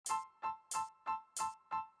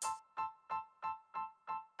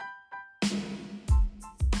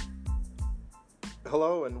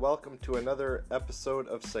Hello and welcome to another episode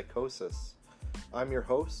of Psychosis. I'm your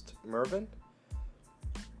host, Mervyn.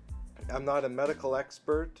 I'm not a medical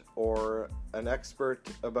expert or an expert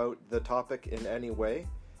about the topic in any way,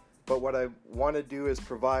 but what I want to do is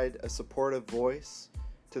provide a supportive voice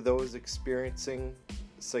to those experiencing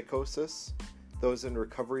psychosis, those in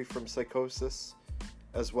recovery from psychosis,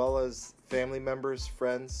 as well as family members,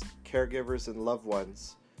 friends, caregivers, and loved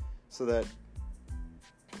ones, so that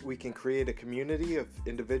we can create a community of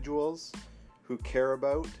individuals who care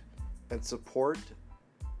about and support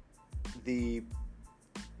the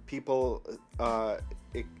people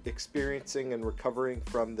experiencing and recovering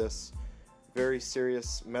from this very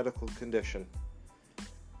serious medical condition.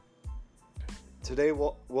 Today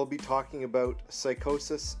we'll be talking about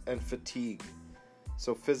psychosis and fatigue.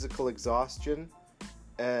 So physical exhaustion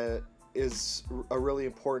is a really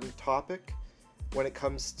important topic when it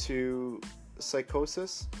comes to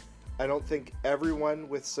psychosis. I don't think everyone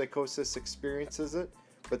with psychosis experiences it,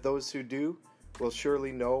 but those who do will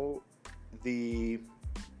surely know the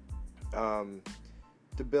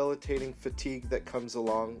debilitating fatigue that comes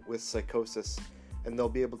along with psychosis, and they'll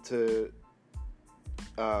be able to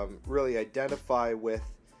really identify with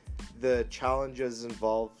the challenges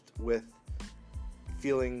involved with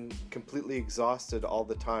feeling completely exhausted all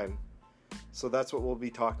the time. So that's what we'll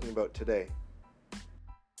be talking about today.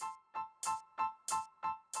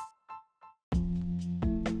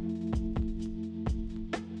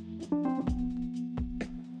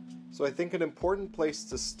 So I think an important place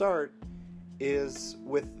to start is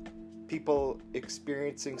with people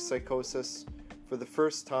experiencing psychosis for the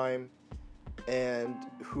first time and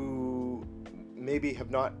who maybe have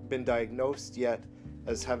not been diagnosed yet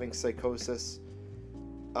as having psychosis.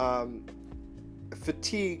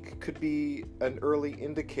 Fatigue could be an early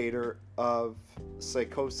indicator of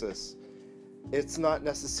psychosis. It's not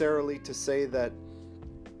necessarily to say that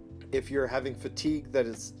if you're having fatigue that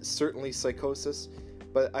it's certainly psychosis,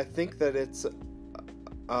 but I think that it's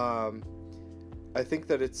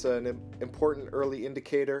an important early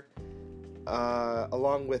indicator,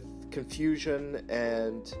 along with confusion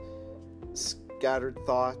and scattered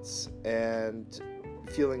thoughts and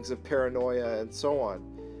feelings of paranoia and so on.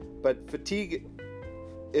 But fatigue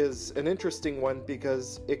is an interesting one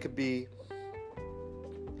because it could be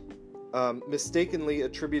mistakenly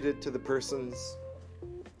attributed to the person's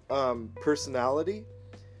personality,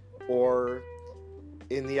 or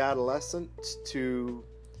in the adolescent to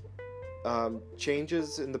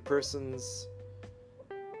changes in the person's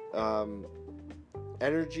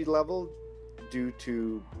energy level due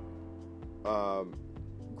to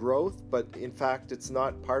growth, but in fact it's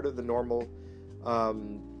not part of the normal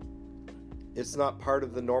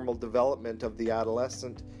development of the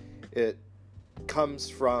adolescent. It comes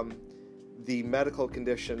from the medical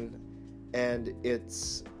condition, and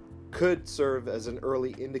it's could serve as an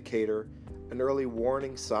early indicator, an early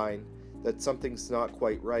warning sign that something's not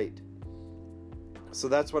quite right. So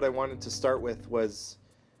that's what I wanted to start with, was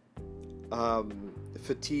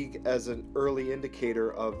fatigue as an early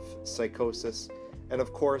indicator of psychosis. And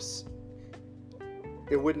of course,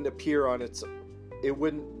 it wouldn't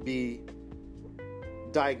be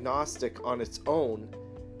diagnostic on its own.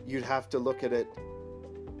 You'd have to look at it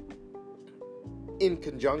in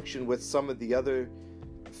conjunction with some of the other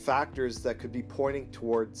factors that could be pointing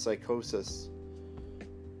toward psychosis.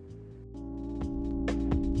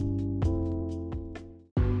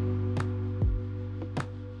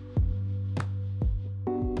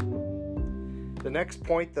 The next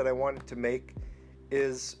point that I wanted to make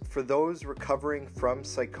is, for those recovering from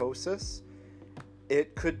psychosis,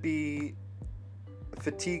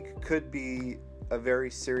 fatigue could be a very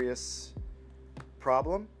serious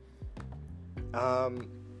problem.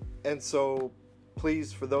 And so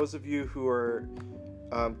please, for those of you who are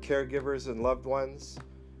caregivers and loved ones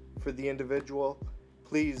for the individual,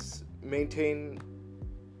 please maintain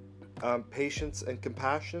patience and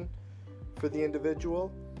compassion for the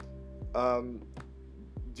individual.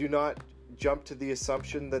 Do not jump to the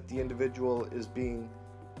assumption that the individual is being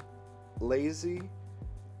lazy.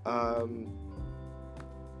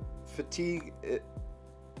 Fatigue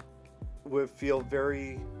would feel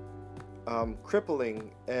very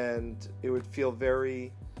crippling, and it would feel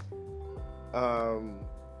very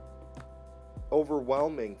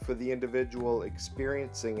overwhelming for the individual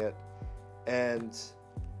experiencing it, and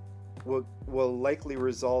will likely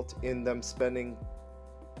result in them spending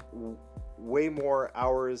way more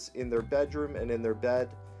hours in their bedroom and in their bed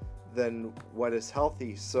than what is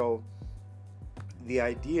healthy. So the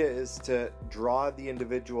idea is to draw the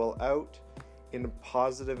individual out in a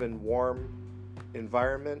positive and warm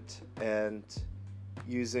environment, and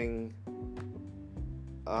using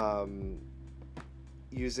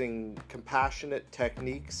using compassionate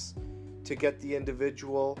techniques to get the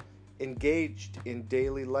individual engaged in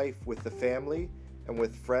daily life with the family and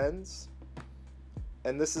with friends.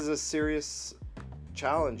 And this is a serious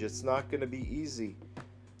challenge. It's not going to be easy.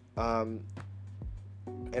 And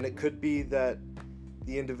it could be that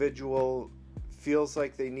the individual feels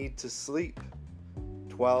like they need to sleep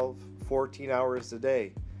 12, 14 hours a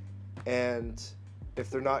day. And if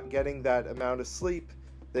they're not getting that amount of sleep,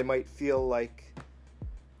 they might feel like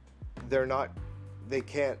they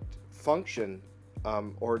can't function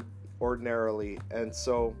ordinarily. And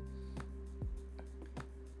so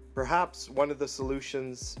perhaps one of the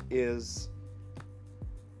solutions is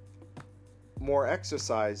more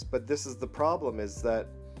exercise, but this is the problem, is that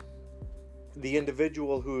the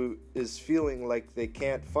individual who is feeling like they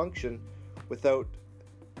can't function without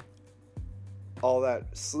all that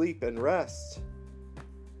sleep and rest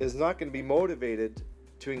is not going to be motivated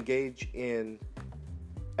to engage in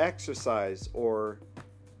exercise or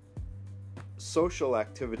social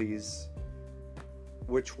activities,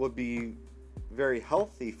 which will be very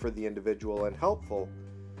healthy for the individual and helpful.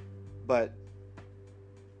 But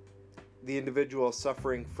the individual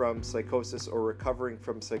suffering from psychosis or recovering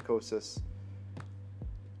from psychosis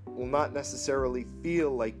will not necessarily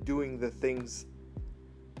feel like doing the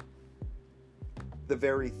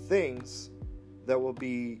very things that will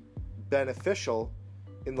be beneficial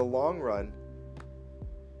in the long run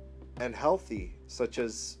and healthy, such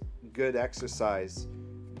as good exercise,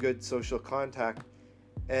 good social contact,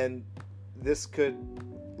 and this could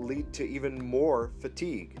lead to even more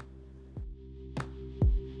fatigue.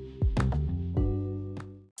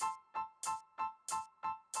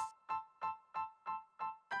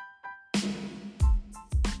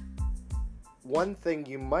 One thing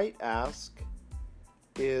you might ask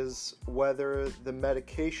is whether the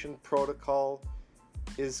medication protocol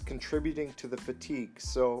is contributing to the fatigue.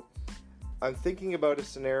 So I'm thinking about a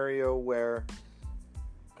scenario where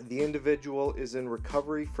the individual is in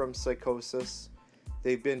recovery from psychosis.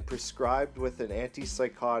 They've been prescribed with an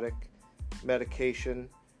antipsychotic medication,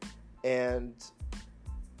 and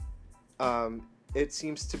it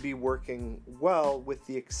seems to be working well, with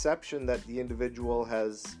the exception that the individual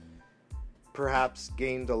has perhaps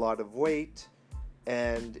gained a lot of weight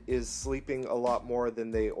and is sleeping a lot more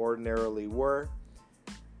than they ordinarily were,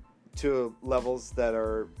 to levels that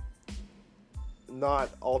are not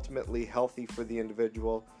ultimately healthy for the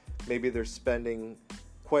individual. Maybe they're spending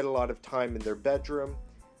quite a lot of time in their bedroom,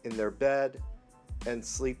 in their bed, and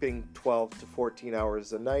sleeping 12 to 14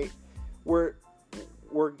 hours a night. We're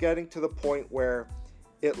getting to the point where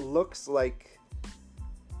it looks like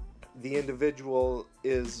the individual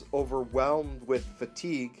is overwhelmed with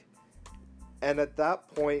fatigue, and at that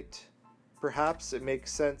point, perhaps it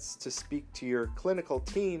makes sense to speak to your clinical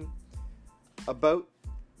team about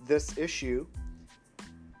this issue.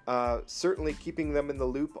 Certainly keeping them in the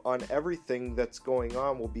loop on everything that's going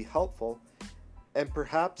on will be helpful, and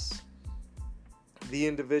perhaps the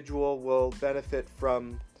individual will benefit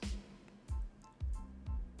from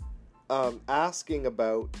asking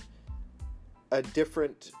about a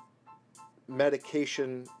different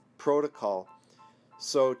medication protocol.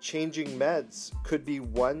 So changing meds could be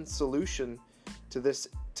one solution to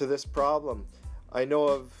this problem. I know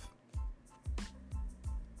of,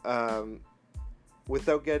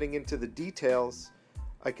 without getting into the details,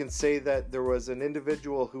 I can say that there was an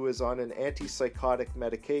individual who was on an antipsychotic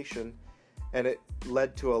medication, and it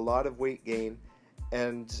led to a lot of weight gain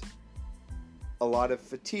and a lot of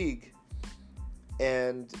fatigue.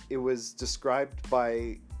 And it was described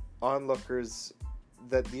by onlookers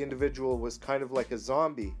that the individual was kind of like a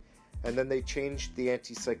zombie. And then they changed the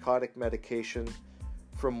antipsychotic medication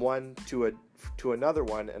from one to another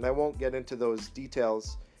one. And I won't get into those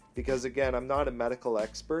details because, again, I'm not a medical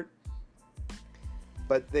expert.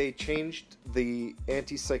 But they changed the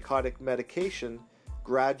antipsychotic medication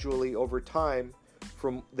gradually over time.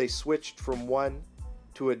 They switched from one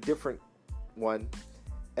to a different one.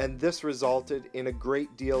 And this resulted in a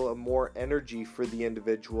great deal of more energy for the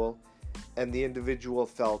individual. And the individual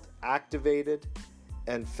felt activated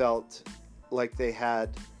and felt like they had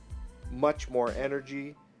much more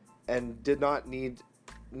energy and did not need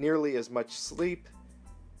nearly as much sleep.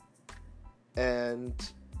 And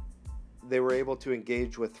they were able to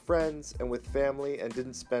engage with friends and with family and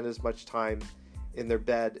didn't spend as much time in their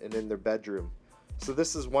bed and in their bedroom. So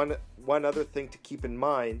this is one other thing to keep in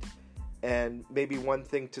mind, and maybe one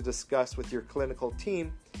thing to discuss with your clinical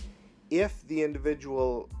team. If the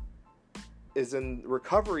individual is in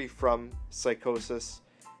recovery from psychosis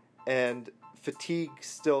and fatigue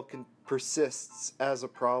still persists as a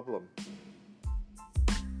problem.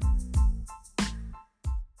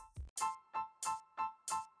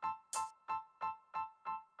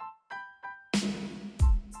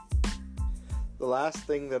 The last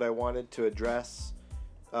thing that I wanted to address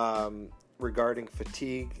regarding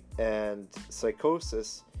fatigue and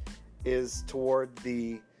psychosis is toward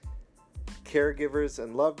the caregivers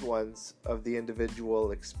and loved ones of the individual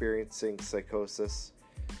experiencing psychosis.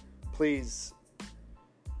 Please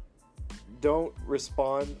don't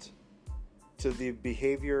respond to the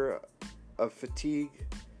behavior of fatigue,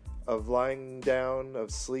 of lying down, of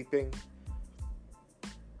sleeping,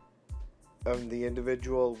 of the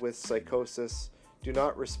individual with psychosis. Do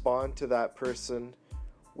not respond to that person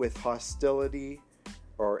with hostility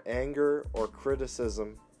or anger or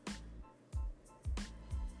criticism.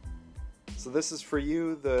 So this is for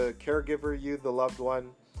you, the caregiver, you, the loved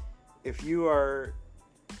one. If you are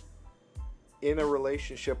in a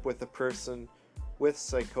relationship with a person with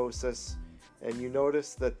psychosis and you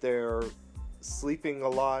notice that they're sleeping a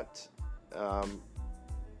lot,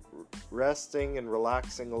 resting and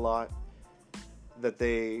relaxing a lot, that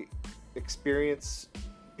they experience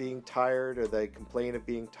being tired or they complain of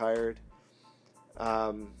being tired,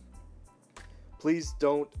 please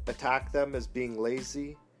don't attack them as being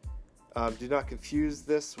lazy. Do not confuse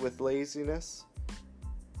this with laziness.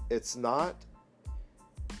 It's not.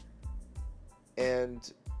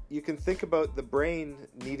 And you can think about the brain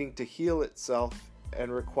needing to heal itself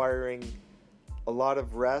and requiring a lot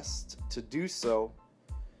of rest to do so.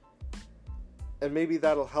 And maybe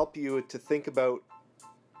that'll help you to think about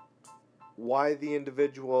why the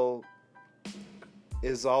individual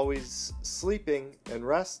is always sleeping and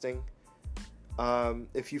resting.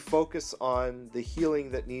 If you focus on the healing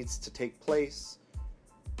that needs to take place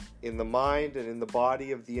in the mind and in the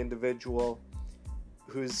body of the individual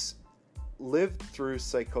who's lived through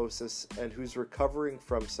psychosis and who's recovering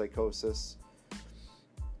from psychosis,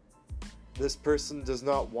 this person does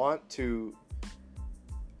not want to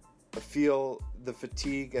feel the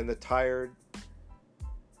fatigue and the tired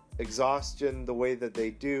exhaustion the way that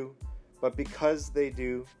they do, but because they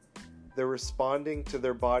do, they're responding to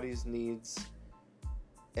their body's needs,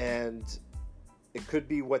 and it could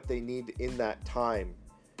be what they need in that time,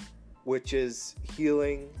 which is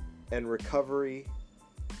healing and recovery.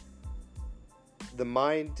 The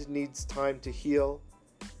mind needs time to heal.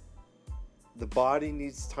 The body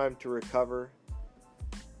needs time to recover.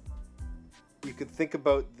 You could think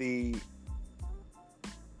about the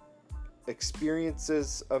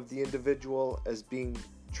experiences of the individual as being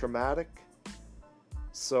traumatic.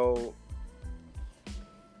 So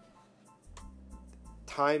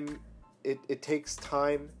it takes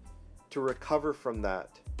time to recover from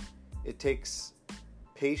that. It takes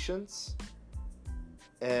patience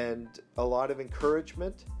and a lot of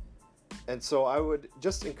encouragement. And so I would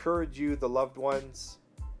just encourage you, the loved ones,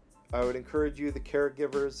 I would encourage you, the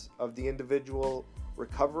caregivers of the individual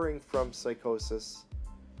recovering from psychosis,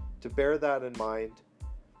 to bear that in mind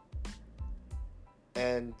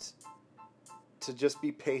and to just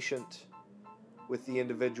be patient with the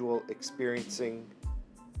individual experiencing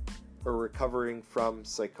or recovering from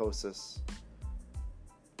psychosis.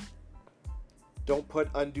 Don't put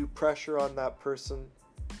undue pressure on that person.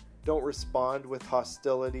 Don't respond with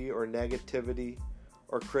hostility or negativity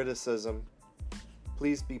or criticism.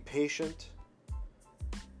 Please be patient,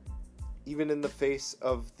 even in the face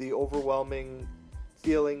of the overwhelming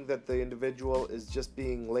feeling that the individual is just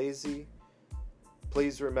being lazy.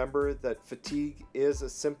 Please remember that fatigue is a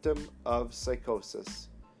symptom of psychosis.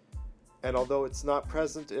 And although it's not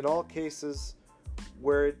present in all cases,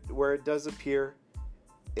 where it does appear,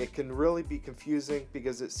 it can really be confusing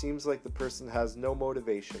because it seems like the person has no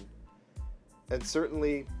motivation. And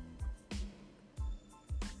certainly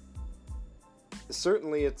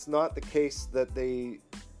it's not the case that the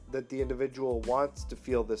individual wants to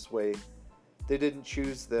feel this way. They didn't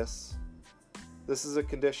choose this. This is a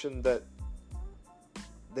condition that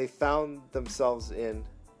they found themselves in.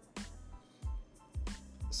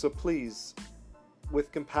 So please,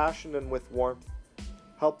 with compassion and with warmth,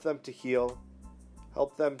 help them to heal.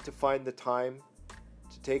 Help them to find the time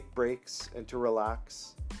to take breaks and to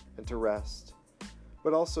relax and to rest.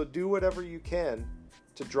 But also do whatever you can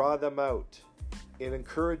to draw them out in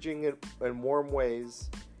encouraging and warm ways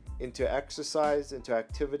into exercise, into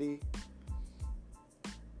activity,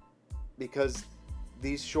 because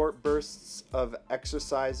these short bursts of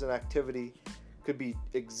exercise and activity could be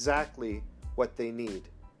exactly what they need.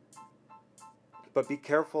 But be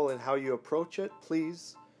careful in how you approach it,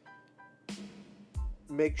 please.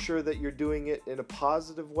 Make sure that you're doing it in a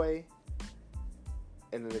positive way,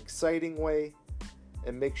 in an exciting way,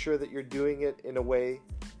 and make sure that you're doing it in a way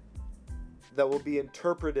that will be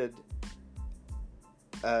interpreted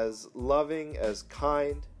as loving, as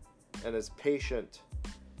kind, and as patient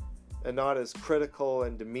and not as critical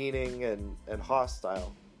and demeaning and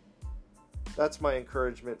hostile. That's my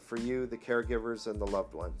encouragement for you, the caregivers, and the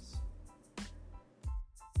loved ones.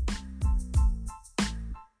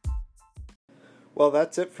 Well,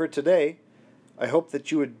 that's it for today. I hope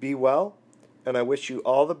that you would be well, and I wish you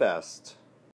all the best.